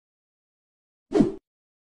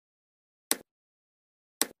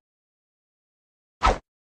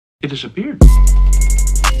It disappeared.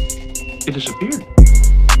 It disappeared.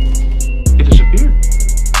 It disappeared.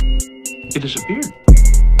 It disappeared.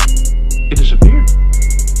 It disappeared.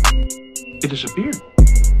 It disappeared.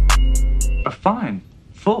 A fine,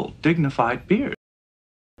 full, dignified beard.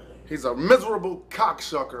 He's a miserable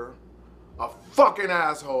cocksucker, a fucking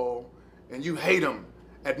asshole, and you hate him.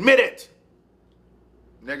 Admit it,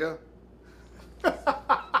 nigga.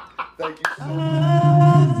 Thank you so much.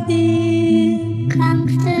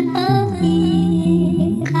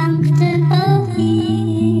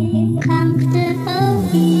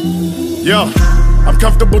 Yo, I'm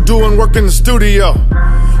comfortable doing work in the studio.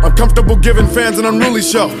 I'm comfortable giving fans an unruly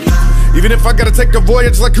show. Even if I gotta take a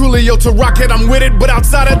voyage like Julio to rock it, I'm with it. But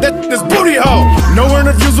outside of that, this booty hole. No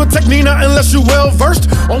interviews with Technina unless you're well versed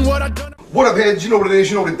on what I done. What up, heads? You know what it is,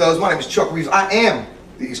 you know what it does. My name is Chuck Reeves. I am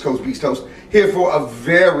the East Coast Beast Host, here for a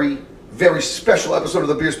very, very special episode of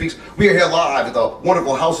The Beard Speaks. We are here live at the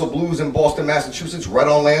wonderful House of Blues in Boston, Massachusetts, right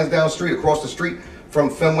on Lansdowne Street, across the street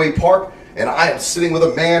from Fenway Park. And I am sitting with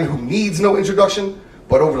a man who needs no introduction,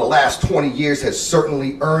 but over the last 20 years has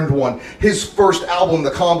certainly earned one. His first album,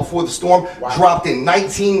 The Calm Before the Storm, dropped in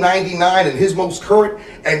 1999, and his most current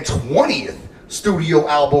and 20th studio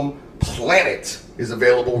album, Planet, is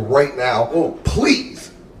available right now. Oh,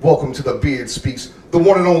 please welcome to The Beard Speaks, the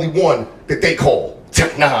one and only one that they call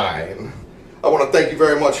Tech-9. I want to thank you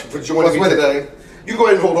very much for joining me today. You go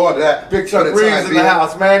ahead and hold on to that. Big Chuck Reeves in the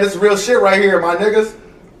house, man. This is real shit right here, my niggas.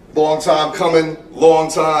 Long time coming,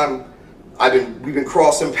 long time. We've been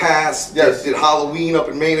crossing paths. Yes. Did Halloween up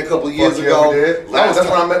in Maine a couple of years ago. We did. That's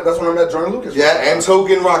when I met Jordan Lucas. Yeah, and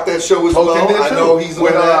Token rocked that show as well. Did too. I know he's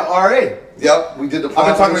with RA. Yep, we did the. I've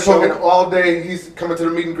been talking to Token all day. He's coming to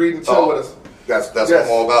the meet and greet and chill with us. That's what I'm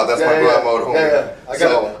all about. That's my grandma at home. Yeah.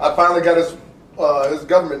 I finally got his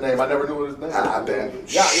government name. I never knew what his name was. Ah, man.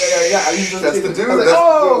 Yeah. That's the dude. You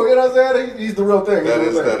know what I'm saying? He's the real thing. That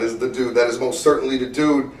is the dude. That is most certainly the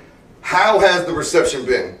dude. How has the reception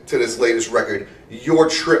been to this latest record? Your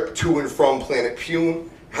trip to and from Planet Pune?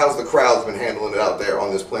 How's the crowds been handling it out there on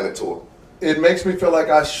this Planet tour? It makes me feel like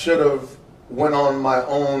I should have went on my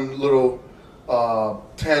own little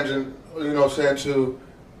tangent, you know what I'm saying, to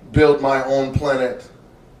build my own planet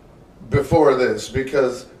before this,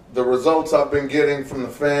 because the results I've been getting from the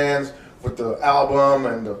fans with the album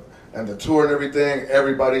and the tour and everything,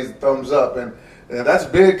 everybody's thumbs up, and that's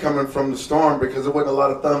big coming from the Storm, because there wasn't a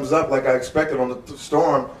lot of thumbs up like I expected on the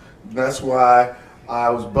Storm. That's why I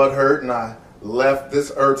was butthurt and I left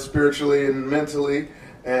this earth spiritually and mentally,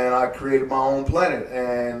 and I created my own planet.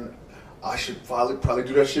 And I should probably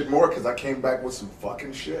do that shit more, because I came back with some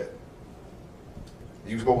fucking shit.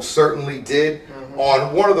 You most certainly did.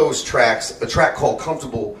 On one of those tracks, a track called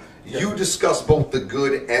Comfortable, you discuss both the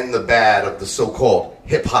good and the bad of the so-called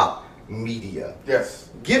hip-hop media. Yes.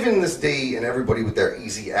 Given this day and everybody with their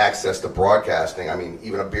easy access to broadcasting, I mean,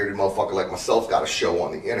 even a bearded motherfucker like myself got a show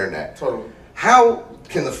on the internet. Totally. How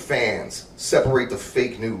can the fans separate the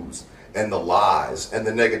fake news and the lies and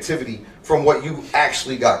the negativity from what you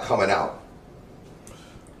actually got coming out?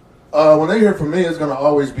 When they hear from me, it's going to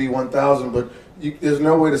always be 1,000, but there's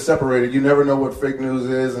no way to separate it. You never know what fake news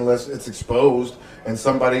is unless it's exposed and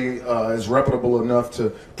somebody is reputable enough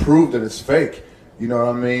to prove that it's fake. You know what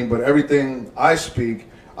I mean? But everything I speak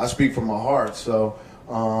from my heart. So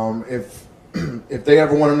if they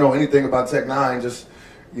ever want to know anything about Tech-9, just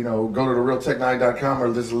go to therealtech9.com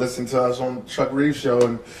or just listen to us on Chuck Reeves Show,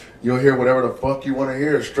 and you'll hear whatever the fuck you want to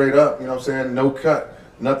hear straight up. You know what I'm saying? No cut,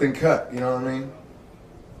 nothing cut. You know what I mean?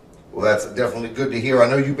 Well, that's definitely good to hear. I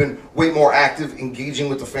know you've been way more active, engaging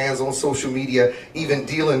with the fans on social media, even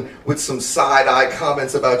dealing with some side-eye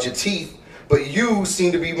comments about your teeth. But you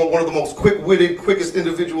seem to be one of the most quick-witted, quickest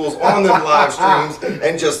individuals on them live streams,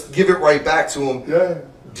 and just give it right back to them. Yeah.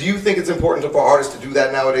 Do you think it's important for artists to do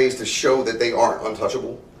that nowadays, to show that they aren't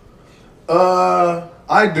untouchable?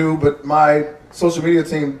 I do, but my social media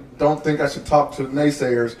team don't think I should talk to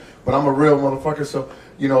naysayers, but I'm a real motherfucker, so,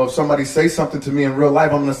 if somebody says something to me in real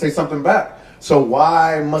life, I'm going to say something back. So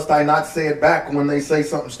why must I not say it back when they say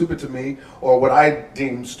something stupid to me, or what I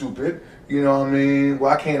deem stupid? You know what I mean?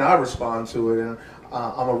 Why can't I respond to it? And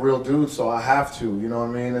I'm a real dude, so I have to. You know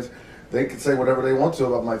what I mean? They can say whatever they want to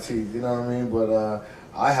about my teeth. You know what I mean? But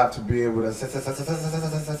I have to be able to,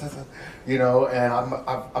 and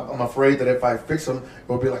I'm afraid that if I fix them, it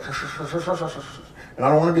will be like, and I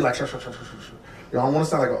don't want to be like, I don't want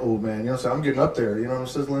to sound like an old man. You know what I'm saying? I'm getting up there. You know what I'm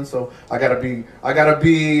sizzling? So I gotta be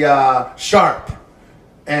sharp.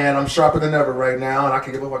 And I'm sharper than ever right now, and I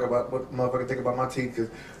can give a fuck about what motherfucker think about my teeth. Because,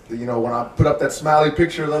 when I put up that smiley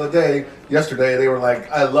picture the other day, yesterday, they were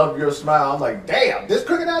like, "I love your smile." I'm like, "Damn, this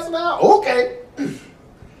crooked ass smile? Okay."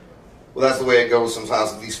 Well, that's the way it goes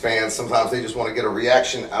sometimes with these fans. Sometimes they just want to get a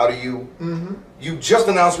reaction out of you. Mm-hmm. You just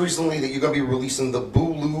announced recently that you're going to be releasing the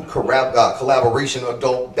Bulu collaboration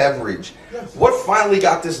adult beverage. Yes. What finally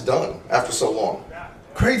got this done after so long?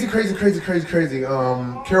 Crazy. Caribou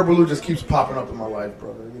just keeps popping up in my life,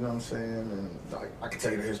 brother. You know what I'm saying? And I can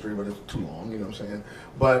tell you the history, but it's too long. You know what I'm saying?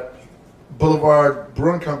 But Boulevard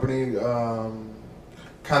Brewing Company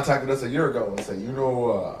contacted us a year ago and said,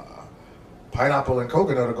 pineapple and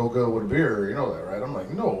coconut will go good with a beer. You know that, right? I'm like,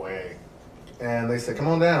 no way. And they said, come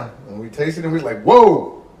on down. And we tasted it, and we were like,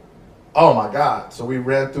 whoa! Oh my God. So we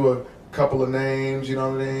ran through a couple of names, you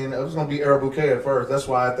know what I mean? It was going to be Air Bouquet at first. That's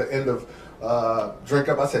why at the end of Drink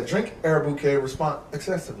Up, I said, drink Air Bouquet, respond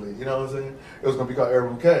excessively. You know what I'm saying? It was going to be called Air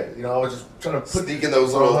Bouquet. You know, I was just trying to put sneaking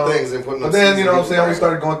those little things and putting them. But then, you know what I'm saying? We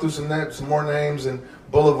started going through some more names, and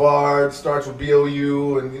Boulevard starts with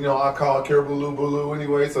B-O-U, and, you know, I call it Caribou Lou Bulu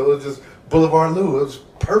anyway, so it was just Boulevard Lou. It was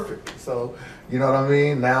perfect. So, you know what I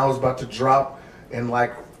mean? Now it's about to drop in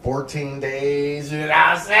like 14 days. You know what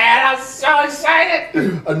I'm saying? I'm so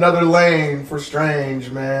excited. Another lane for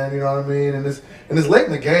Strange, man. You know what I mean? And it's late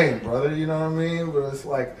in the game, brother. You know what I mean? But it's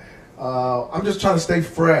like I'm just trying to stay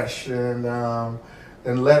fresh and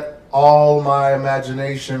let all my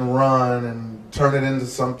imagination run and turn it into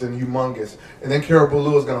something humongous. And then Caribou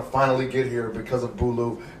Lou is going to finally get here because of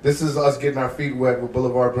Bulu. This is us getting our feet wet with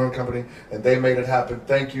Boulevard Brewing Company, and they made it happen.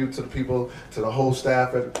 Thank you to the people, to the whole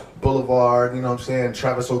staff at Boulevard, you know what I'm saying,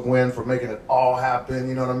 Travis O'Gwen for making it all happen,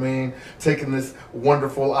 you know what I mean? Taking this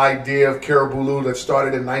wonderful idea of Caribou Lou that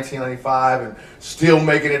started in 1995 and still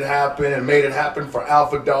making it happen, and made it happen for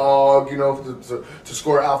Alpha Dog, you know, to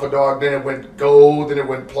score Alpha Dog. Then it went gold, then it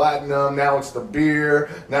went platinum, now it's the beer,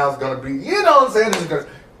 now it's going to be, you know what I'm saying? This is gonna,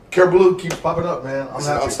 Caribou Lou keeps popping up, man. It's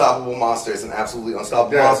an unstoppable monster. It's an absolutely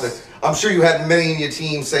unstoppable monster. I'm sure you had many in your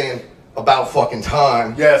team saying, about fucking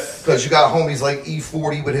time. Yes. Because you got homies like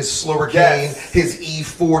E40 with his Slurricane, his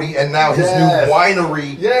E40, and now his new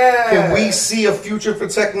winery. Yeah. Can we see a future for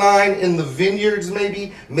Tech Nine in the vineyards,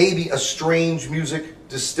 maybe? Maybe a Strange Music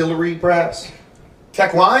distillery, perhaps?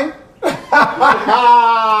 Tech Wine? Tech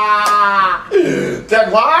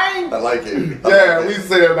Wine? I like it. Yeah, we used to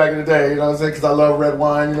say that back in the day, you know what I'm saying? Because I love red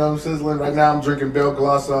wine, you know what I'm sizzling. Right now I'm drinking Bel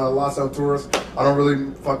Gloss Las Alturas. I don't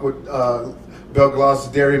really fuck with Bel Gloss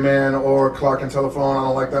Dairyman or Clark and Telephone. I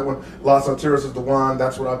don't like that one. Las Alturas is the one.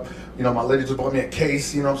 That's what my lady just bought me a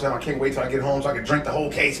case, you know what I'm saying? I can't wait till I get home so I can drink the whole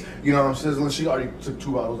case, you know what I'm sizzling? She already took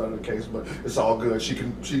 2 bottles out of the case, but it's all good. She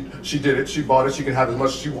did it, she bought it, she can have as much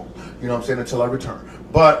as she wants, you know what I'm saying, until I return.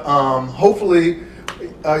 But hopefully, me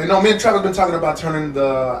and Travis have been talking about turning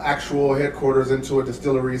the actual headquarters into a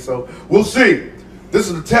distillery, so we'll see. This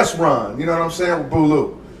is a test run, you know what I'm saying, with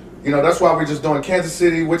Bulu. You know, that's why we're just doing Kansas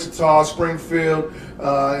City, Wichita, Springfield,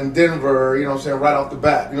 and Denver, you know what I'm saying, right off the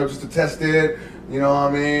bat. You know, just to test it, you know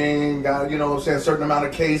what I mean? Got, you know what I'm saying, a certain amount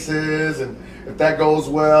of cases, and if that goes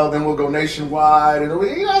well, then we'll go nationwide. And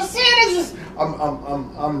you know what I'm saying? It's just,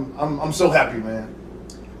 I'm so happy, man.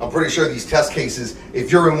 I'm pretty sure these test cases,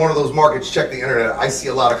 if you're in one of those markets, check the internet. I see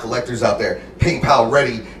a lot of collectors out there, PayPal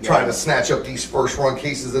ready, trying to snatch up these first run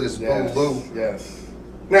cases of this Bulu. Yes.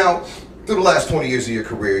 Now, through the last 20 years of your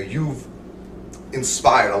career, you've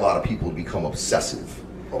inspired a lot of people to become obsessive.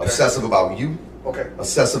 Okay. Obsessive about you. Okay.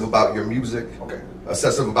 Obsessive about your music. Okay.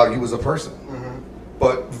 Obsessive about you as a person. Mm-hmm.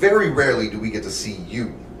 But very rarely do we get to see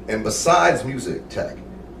you. And besides music, Tech,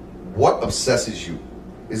 what obsesses you?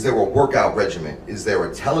 Is there a workout regimen? Is there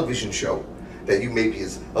a television show that you maybe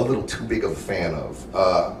is a little too big of a fan of?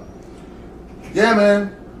 Yeah,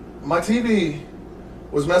 man. My TV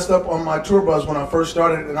was messed up on my tour bus when I first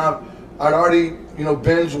started, and I'd already,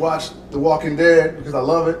 binge watched The Walking Dead because I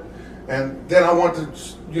love it. And then I wanted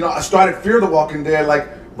to, I started Fear the Walking Dead like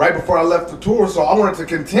right before I left the tour, so I wanted to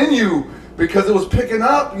continue because it was picking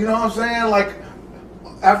up, you know what I'm saying? Like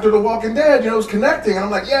after The Walking Dead, it was connecting, and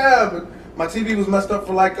I'm like, yeah, but my TV was messed up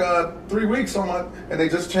for like 3 weeks and they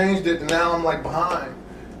just changed it, and now I'm like behind,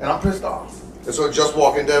 and I'm pissed off. And so just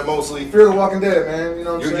Walking Dead mostly? Fear the Walking Dead, man, you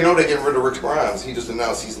know what I'm saying? You know they're getting rid of Rich Grimes. He just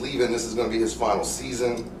announced he's leaving. This is going to be his final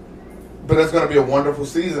season. But it's going to be a wonderful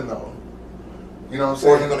season, though. You know what I'm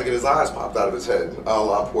saying? Or he's going to get his eyes popped out of his head, a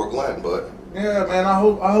la poor Glenn, but... Yeah, man, I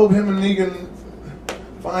hope him and Negan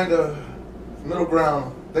find a middle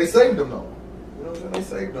ground. They saved him, though. You know what I'm saying? They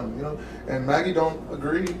saved him, And Maggie don't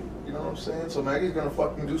agree, you know what I'm saying? So Maggie's going to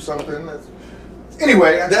fucking do something that's...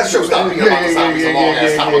 Anyway, that show's got to be about the zombies a long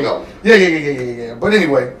ass time ago. Yeah. But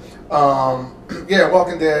anyway,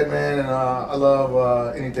 Walking Dead, man, and I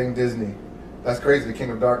love anything Disney. That's crazy, the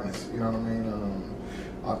King of Darkness. You know what I mean?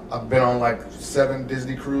 I've been on like 7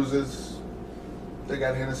 Disney cruises. They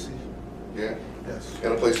got Hennessy. Yeah. Yes.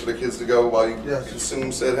 Got a place for the kids to go while you Yes.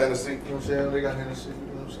 consume said Hennessy. You know what I'm saying? They got Hennessy, you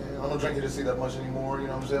know what I'm saying? I don't drink Hennessy that much anymore, you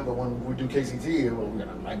know what I'm saying? But when we do KCT,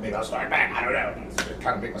 well, maybe I'll start back, I don't know. It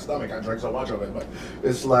kind of make my stomach, I drink so much of it. But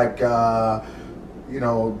it's like, you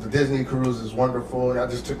know, the Disney cruise is wonderful. I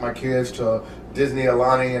just took my kids to Disney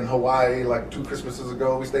Alani in Hawaii like 2 Christmases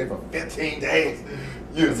ago. We stayed for 15 days.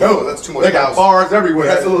 You know, that's too much. They got mouse. bars everywhere.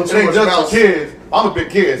 That's a little It too ain't much just mouse. for kids. I'm a big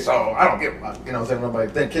kid, so I don't give a fuck. You know what I'm saying?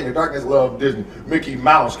 Nobody think King of Darkness love Disney. Mickey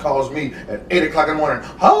Mouse calls me at 8 o'clock in the morning.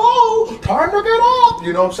 Hello, time to get up.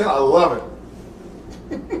 You know what I'm saying? I love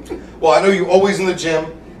it. Well, I know you always in the gym.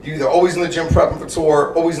 You either always in the gym prepping for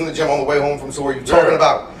tour, always in the gym on the way home from tour. You're talking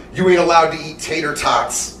about you ain't allowed to eat tater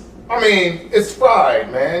tots. I mean, it's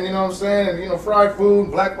fried, man. You know what I'm saying? And, you know, fried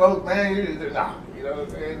food, black folk, man, nah. You know what I'm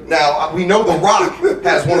saying? Now, we know The Rock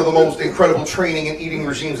has one of the most incredible training and eating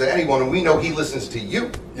regimes of anyone, and we know he listens to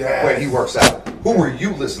you Yes. when he works out. Who are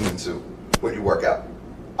you listening to when you work out?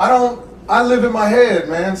 I live in my head,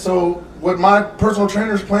 man. So what my personal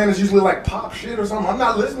trainer's playing is usually like pop shit or something. I'm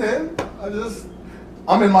not listening.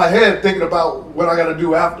 I'm in my head thinking about what I got to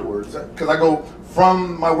do afterwards. Because I go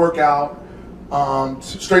from my workout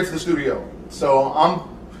straight to the studio. So I'm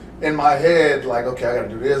in my head like, okay, I got to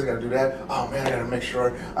do this, I got to do that. Oh man, I got to make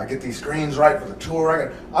sure I get these screens right for the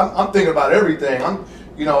tour. I'm thinking about everything. I'm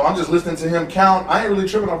just listening to him count. I ain't really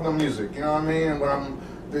tripping off no music. You know what I mean? When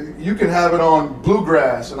you can have it on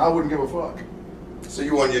bluegrass, and I wouldn't give a fuck. So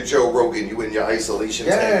you on your Joe Rogan, you in your isolation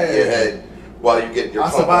Yeah. tank in your head while you get your I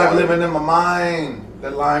pump survive on. living in my mind.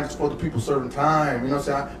 That line is for the people serving time. You know what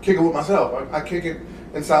I'm saying? I kick it with myself. I kick it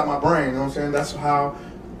inside my brain. You know what I'm saying? That's how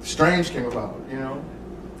Strange came about, you know?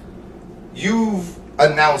 You've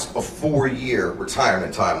announced a 4-year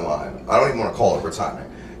retirement timeline. I don't even want to call it retirement.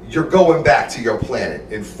 You're going back to your planet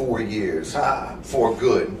in 4 years for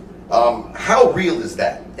good. How real is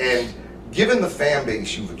that? And given the fan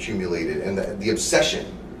base you've accumulated and the obsession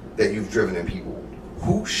that you've driven in people,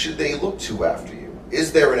 who should they look to after you?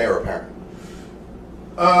 Is there an heir apparent?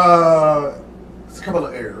 It's a couple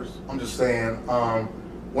of errors. I'm just saying.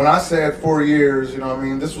 When I said 4 years, you know what I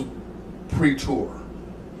mean, this was pre-tour.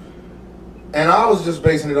 And I was just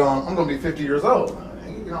basing it on, I'm going to be 50 years old.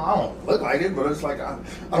 You know, I don't look like it, but it's like, I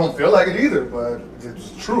don't feel like it either, but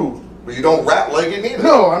it's true. But you don't rap like it neither.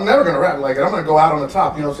 No, I'm never going to rap like it. I'm going to go out on the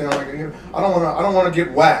top, you know what I'm saying? Like, you know, I don't want to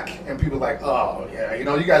get whack. And people like, oh, yeah, you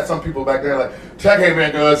know, you got some people back there like, Tech ain't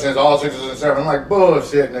been good since all 6s and 7s. I'm like,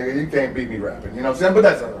 bullshit, nigga, you can't beat me rapping, you know what I'm saying? But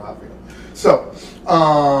that's how I feel. So,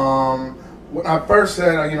 when I first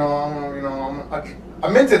said, I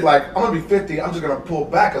meant it like, I'm going to be 50, I'm just going to pull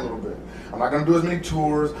back a little bit. I'm not going to do as many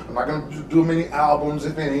tours. I'm not going to do many albums,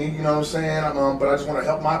 if any, you know what I'm saying? But I just want to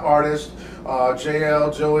help my artists,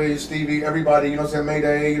 JL, Joey, Stevie, everybody, you know what I'm saying?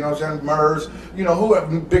 Mayday, you know what I'm saying? Murs, you know,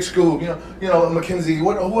 whoever, Big Scoop, you know, Mackenzie,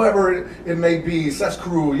 whoever it may be, Sess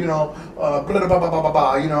Crew, you know, blah, blah, blah, blah, blah,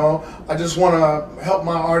 blah, you know. I just want to help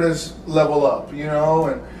my artists level up, you know,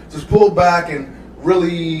 and just pull back and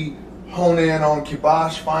really hone in on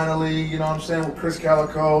Kibosh finally, you know what I'm saying, with Chris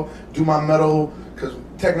Calico, do my metal, because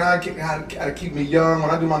Tech N9ne gotta keep me young.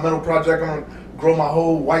 When I do my metal project, I'm gonna grow my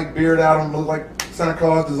whole white beard out. I'm gonna look like Santa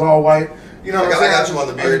Claus is all white. You know what I'm saying? I got you on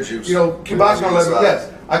the beard juice. You know, Kibosh gonna let me,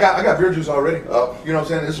 yes. I got beard juice already. Oh. You know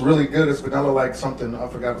what I'm saying? It's really good. It's vanilla like something, I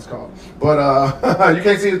forgot what it's called. But you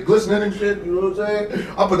can't see it glistening and shit, you know what I'm saying?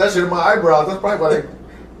 I'll put that shit in my eyebrows. That's probably why they're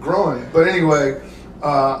growing. But anyway,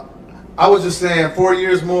 I was just saying 4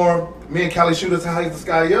 years more. Me and Cali shoot as high as the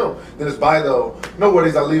sky, yo. Then it's by though. No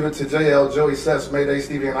worries, I leave it to JL, Joey, Sess, Mayday,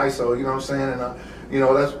 Stevie, and ISO. You know what I'm saying? And you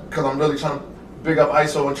know, that's because I'm really trying to big up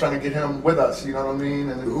ISO and trying to get him with us. You know what I mean?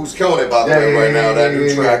 And Who's killing it, by the way, right now? That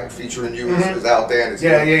new track featuring you is out there, and it's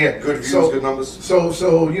good views, good numbers.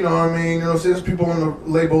 So you know what I mean? You know, so there's people on the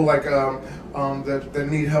label like that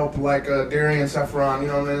need help, like Darian Saffron. You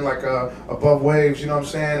know what I mean? Like Above Waves. You know what I'm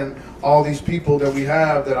saying? And all these people that we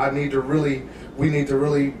have that we need to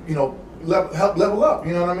really, you know, help level up,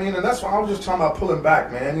 you know what I mean? And that's why I was just talking about pulling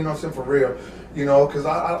back, man, you know what I'm saying, for real, you know, because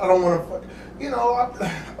I don't want to, you know, I'm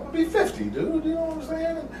going to be 50, dude, you know what I'm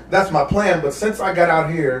saying? And that's my plan, but since I got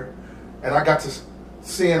out here and I got to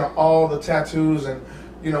seeing all the tattoos and,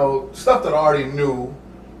 you know, stuff that I already knew,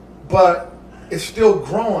 but it's still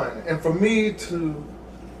growing, and for me to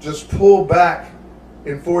just pull back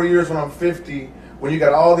in 4 years when I'm 50, when you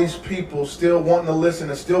got all these people still wanting to listen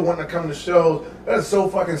and still wanting to come to shows, that is so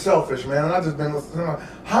fucking selfish, man. And I just been listening.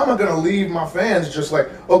 How am I gonna leave my fans just like,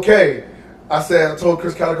 okay, I told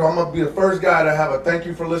Chris Calico, I'm gonna be the first guy to have a thank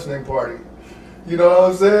you for listening party. You know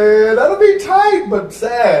what I'm saying? That'll be tight, but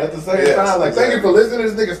sad at the same time. Like, thank you for listening.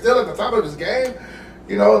 This nigga still at the top of his game.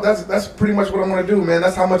 you know, that's pretty much what I'm gonna do, man.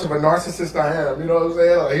 That's how much of a narcissist I am. You know what I'm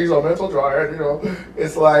saying? Like, he's a mental dryad. You know,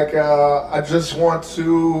 it's like I just want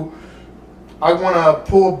to. I want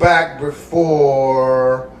to pull back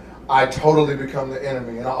before I totally become the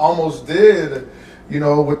enemy, and I almost did. You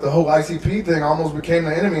know, with the whole ICP thing, I almost became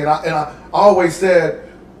the enemy, and I always said,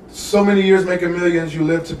 so many years making millions, you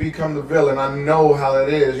live to become the villain. I know how that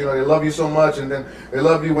is. You know, they love you so much, and then they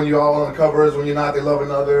love you when you're all on the covers. When you're not, they love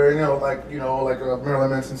another. You know, like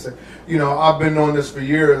Marilyn Manson said. You know, I've been doing this for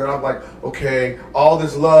years, and I'm like, okay, all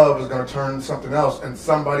this love is going to turn something else, and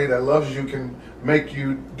somebody that loves you can make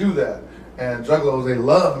you do that. And Juggalos, they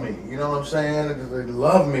love me. You know what I'm saying? They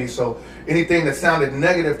love me. So anything that sounded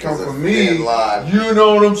negative come from me. You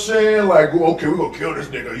know what I'm saying? Like, okay, we're gonna kill this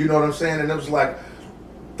nigga. You know what I'm saying? And it was like,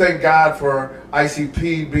 thank God for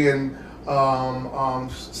ICP being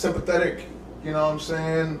sympathetic. You know what I'm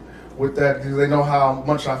saying? With that, because they know how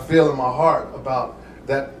much I feel in my heart about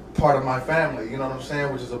that part of my family. You know what I'm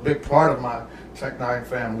saying? Which is a big part of my Tech Nine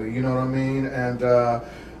family. You know what I mean? And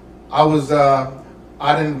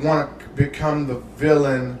I didn't want to become the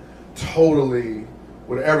villain totally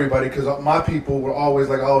with everybody, because my people were always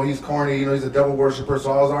like, oh, he's corny, you know, he's a devil worshiper.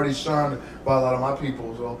 So I was already shunned by a lot of my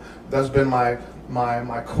people. So that's been my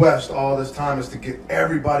quest all this time, is to get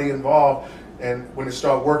everybody involved. And when it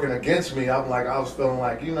started working against me, I was feeling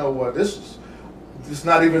like, you know what, this is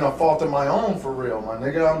not even a fault of my own, for real, my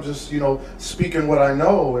nigga. I'm just, you know, speaking what I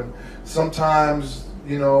know. And sometimes,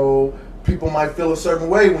 you know, people might feel a certain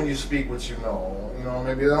way when you speak what you know. You know,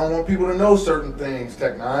 maybe they don't want people to know certain things,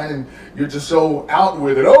 Tech Nine, and you're just so out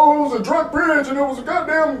with it. Oh, it was a drunk bridge, and it was a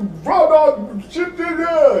goddamn raw dog shit.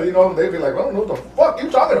 You know, they'd be like, I don't know what the fuck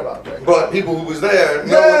you talking about, man. But people who was there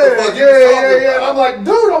know what the fuck you was talking about. I'm like,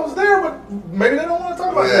 dude, I was there, but maybe they don't want to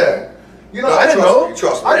talk about that. You know, no, I didn't know.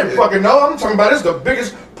 Trust me. I didn't fucking know. I'm talking about, this is the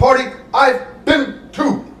biggest party I've been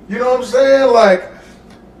to. You know what I'm saying? Like,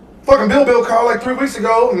 fucking Bill called like 3 weeks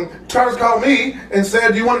ago, and Travis called me and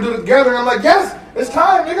said, do you want to do it together? And I'm like, yes, it's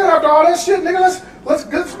time, nigga. After all that shit, nigga, let's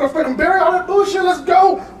fucking bury all that bullshit. Let's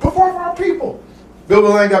go perform for our people.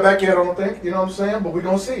 Bill ain't got back yet, I don't think. You know what I'm saying? But we're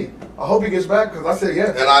going to see. I hope he gets back, because I said yes.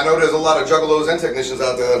 And I know there's a lot of juggalos and technicians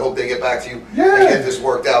out there that hope they get back to you and get this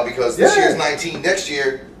worked out, because this year's 19, next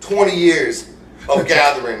year, 20 years of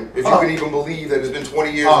gathering, if you can even believe that it's been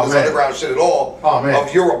 20 years of this underground shit at all,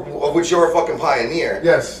 of which you're a fucking pioneer.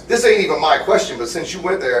 Yes. This ain't even my question, but since you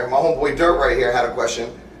went there, my homeboy Dirt right here had a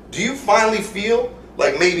question. Do you finally feel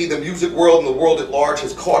like maybe the music world and the world at large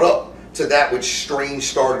has caught up to that which Strange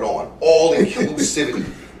started on? All inclusivity.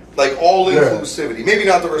 Like all inclusivity. Maybe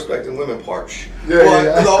not the respecting women part,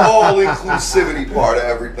 but the all inclusivity part of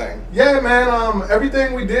everything. Yeah, man.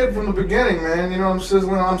 Everything we did from the beginning, man. You know what I'm saying?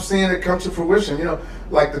 When I'm seeing it come to fruition, you know,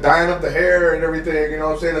 like the dyeing of the hair and everything. You know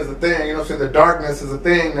what I'm saying? Is a thing. You know what I'm saying? The darkness is a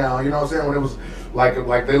thing now. You know what I'm saying? When it was like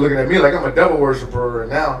they looking at me like I'm a devil worshiper,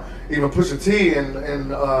 and now even Pusha T and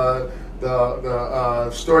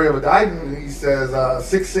the story of a Didan, he says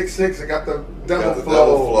 666. I got the devil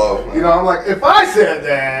flow. You know, I'm like, if I said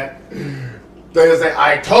that, they say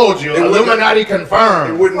I told you. Illuminati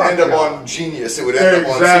confirmed. It wouldn't end up on Genius. It would end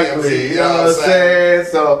up on CMZ. You know what I'm saying?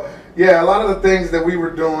 So yeah, a lot of the things that we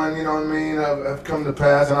were doing, you know what I mean, have come to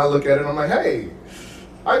pass. And I look at it and I'm like, hey,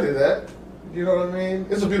 I did that. You know what I mean?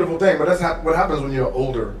 It's a beautiful thing, but that's what happens when you're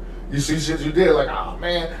older. You see shit you did, like, oh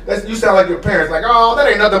man, you sound like your parents, like, oh, that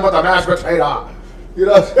ain't nothing but the mashed potato. You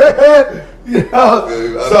know what I'm saying? You know?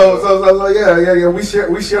 So yeah. We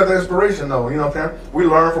share the inspiration though. You know what I'm saying? We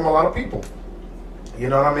learn from a lot of people. You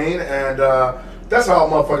know what I mean? And that's how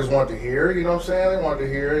motherfuckers want to hear. You know what I'm saying? They want to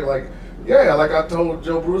hear like, yeah, like I told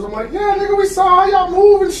Joe Bruce, I'm like, yeah, nigga, we saw y'all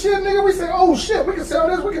move and shit, nigga. We said, oh shit, we can sell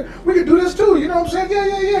this, we can do this too. You know what I'm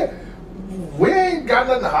saying? Yeah. We ain't got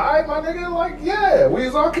nothing to hide, my nigga. Like, yeah, we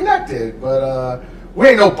is all connected, but we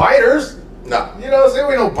ain't no biters. No. You know what I'm saying?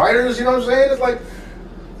 We ain't no biters. You know what I'm saying? It's like,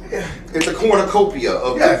 it's a cornucopia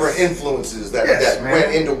of different influences that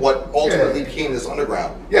went into what ultimately became this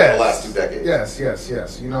underground in the last 2 decades.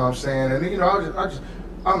 Yes. You know what I'm saying? And you know,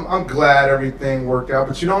 I'm glad everything worked out,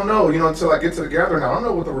 but you don't know, you know, until I get to the gathering. I don't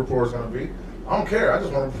know what the report is going to be. I don't care. I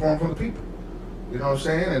just want to perform for the people. You know what I'm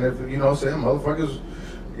saying? And if you know, saying motherfuckers,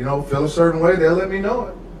 you know, feel a certain way, they'll let me know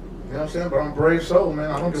it. You know what I'm saying? But I'm a brave soul, man.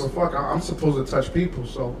 I don't give a fuck. I'm supposed to touch people,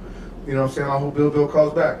 so you know what I'm saying? I hope Bill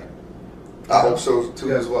calls back. I hope so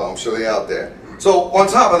too as well. I'm sure they're out there. So on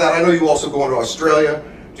top of that, I know you also going to Australia.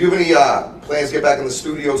 Do you have any plans to get back in the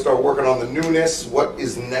studio, start working on the newness? What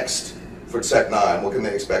is next for Tech Nine? What can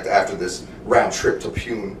they expect after this round trip to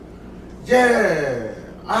Pune? Yeah,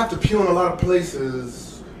 I have to Pune a lot of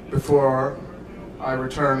places before I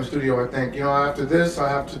return to the studio. I think, you know, after this I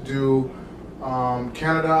have to do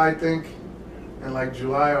Canada, I think, in like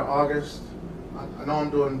July or August. I know I'm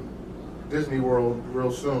doing Disney World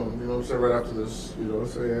real soon, you know what I'm saying, right after this, you know what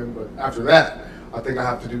I'm saying? But after that, I think I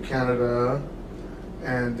have to do Canada.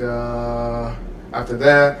 And after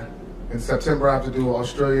that, in September, I have to do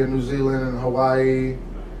Australia, New Zealand, and Hawaii.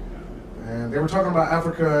 And they were talking about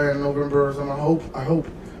Africa in November or something. I hope.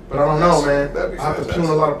 But I don't know, man. I have to tune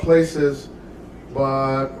a lot of places.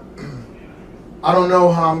 But I don't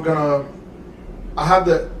know how I'm gonna. I have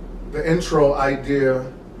the intro idea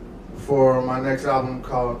for my next album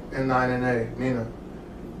called N9NA, Nina.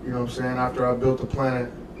 You know what I'm saying? After I built the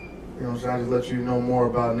planet, you know what I'm saying? I just let you know more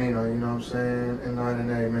about Nina, you know what I'm saying?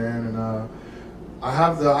 N9NA, man. And I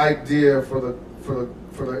have the idea for the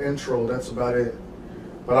intro, that's about it.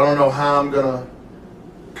 But I don't know how I'm gonna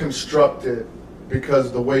construct it,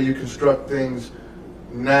 because the way you construct things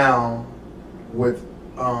now with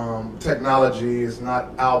technology is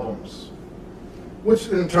not albums. Which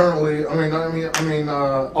internally,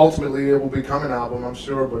 ultimately it will become an album, I'm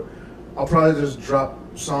sure, but I'll probably just drop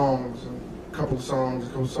songs, a couple of songs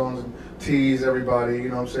and tease everybody, you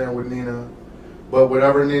know what I'm saying, with Nina. But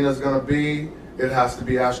whatever Nina's gonna be, it has to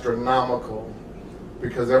be astronomical,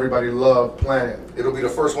 because everybody loved Planet. It'll be the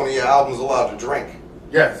first one of your albums allowed to drink.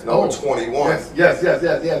 Yes. Number 21. Yes. Yeah,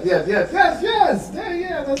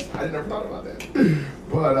 I never thought about that.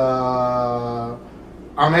 But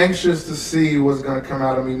I'm anxious to see what's gonna come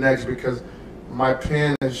out of me next, because my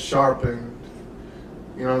pen is sharpened.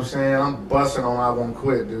 You know what I'm saying? I'm busting on I Won't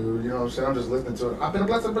Quit, dude. You know what I'm saying? I'm just listening to it. I've been a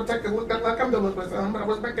blessed and protected, look like I'm the blessed. I'm gonna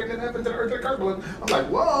respect it and happen to the earth and the curse. I'm like,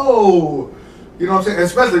 whoa. You know what I'm saying?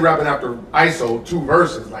 Especially rapping after ISO 2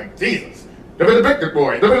 verses, like Jesus. The Benedicted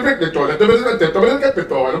boy, the Benedicted boy, the Benedicted boy,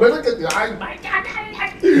 the Benedicted boy. My God.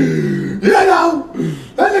 You know,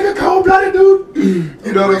 that nigga cold-blooded, dude.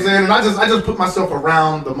 You know what I'm saying? And I just put myself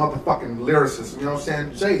around the motherfucking lyricists. You know what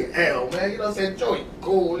I'm saying? JL, man. You know what I'm saying? Joey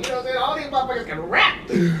Cool. You know what I'm saying? All these motherfuckers can rap.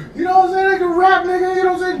 You know what I'm saying? They can rap, nigga. You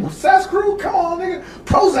know what I'm saying? Sass Crew, come on, nigga.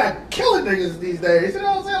 Prozac killing niggas these days. You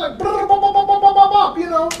know what I'm saying? Like, you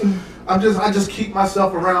know. I just keep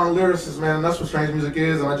myself around lyricists, man, and that's what Strange Music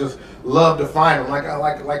is, and I just love to find them. Like I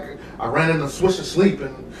ran into Swish of Sleep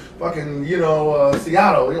in fucking, you know,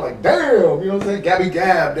 Seattle. You're like, damn, you know what I'm saying? Gabby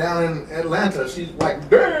Gab down in Atlanta. She's like,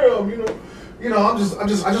 damn, you know, I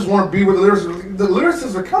just want to be with the lyricists. The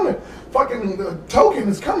lyricists are coming. Fucking Token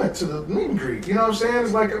is coming to the meet and greet. You know what I'm saying?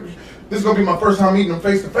 It's like, this is gonna be my first time meeting him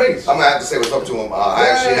face to face. I'm gonna have to say what's up to him. I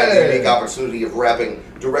actually had the unique opportunity of rapping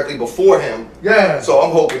directly before him. Yeah. So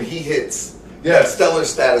I'm hoping he hits that stellar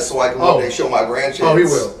status, so I can one day show my grandkids. Oh, he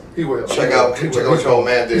will. He will. Check out what your old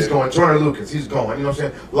man did. He's going. Joyner Lucas, he's going. You know what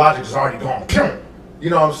I'm saying? Logic is already gone. You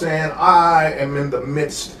know what I'm saying? I am in the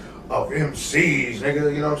midst of MCs,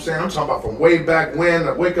 nigga. You know what I'm saying? I'm talking about from way back when,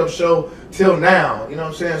 the Wake Up Show, till now. You know what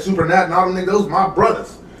I'm saying? Super Nat and all them niggas, those my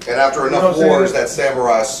brothers. And after enough wars, that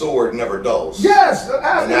samurai sword never dulls. Yes,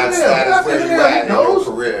 and that is where you at in your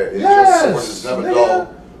career. Yes, your sword is never dull.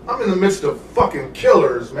 I'm in the midst of fucking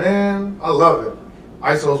killers, man. I love it.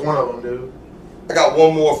 ISO's one of them, dude. I got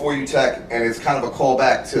one more for you, Tech, and it's kind of a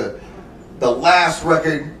callback to the last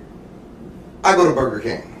record. I go to Burger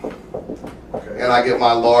King, and I get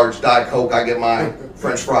my large Diet Coke, I get my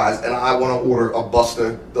French fries, and I want to order a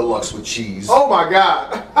Buster Deluxe with cheese. Oh my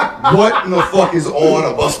God. What in the fuck is on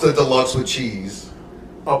a Buster Deluxe with cheese?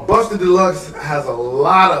 A Buster Deluxe has a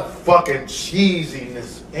lot of fucking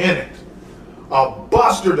cheesiness in it. A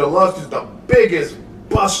Buster Deluxe is the biggest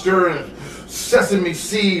Buster and sesame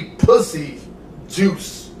seed pussy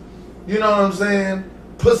juice. You know what I'm saying?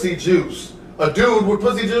 Pussy juice. A dude with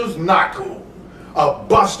pussy juice, not cool. A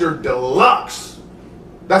Buster Deluxe,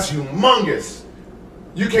 that's humongous.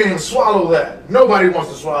 You can't even swallow that. Nobody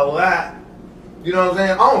wants to swallow that. You know what I'm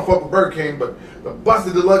saying? I don't fuck with Burger King, but the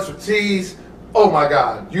Buster Deluxe with cheese, oh my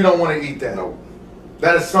God, you don't want to eat that. No.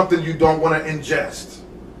 That is something you don't want to ingest.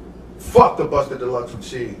 Fuck the Buster Deluxe with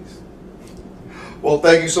cheese. Well,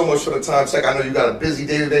 thank you so much for the time, Tech. I know you got a busy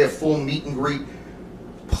day today, a full meet and greet.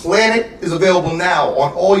 Planet is available now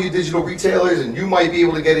on all your digital retailers, and you might be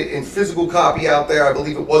able to get it in physical copy out there. I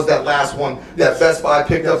believe it was that last one that Best Buy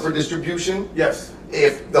picked up for distribution. Yes.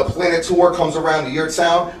 If the Planet Tour comes around to your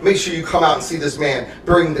town, make sure you come out and see this man.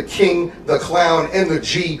 Bring the king, the clown, and the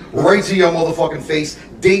G right to your motherfucking face.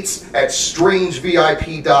 Dates at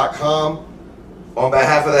strangevip.com. On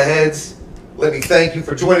behalf of the heads, let me thank you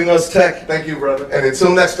for joining us, Tech. Thank you, brother. And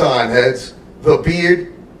until next time, heads, the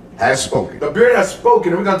beard has spoken. The beard has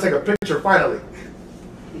spoken, and we're going to take a picture finally.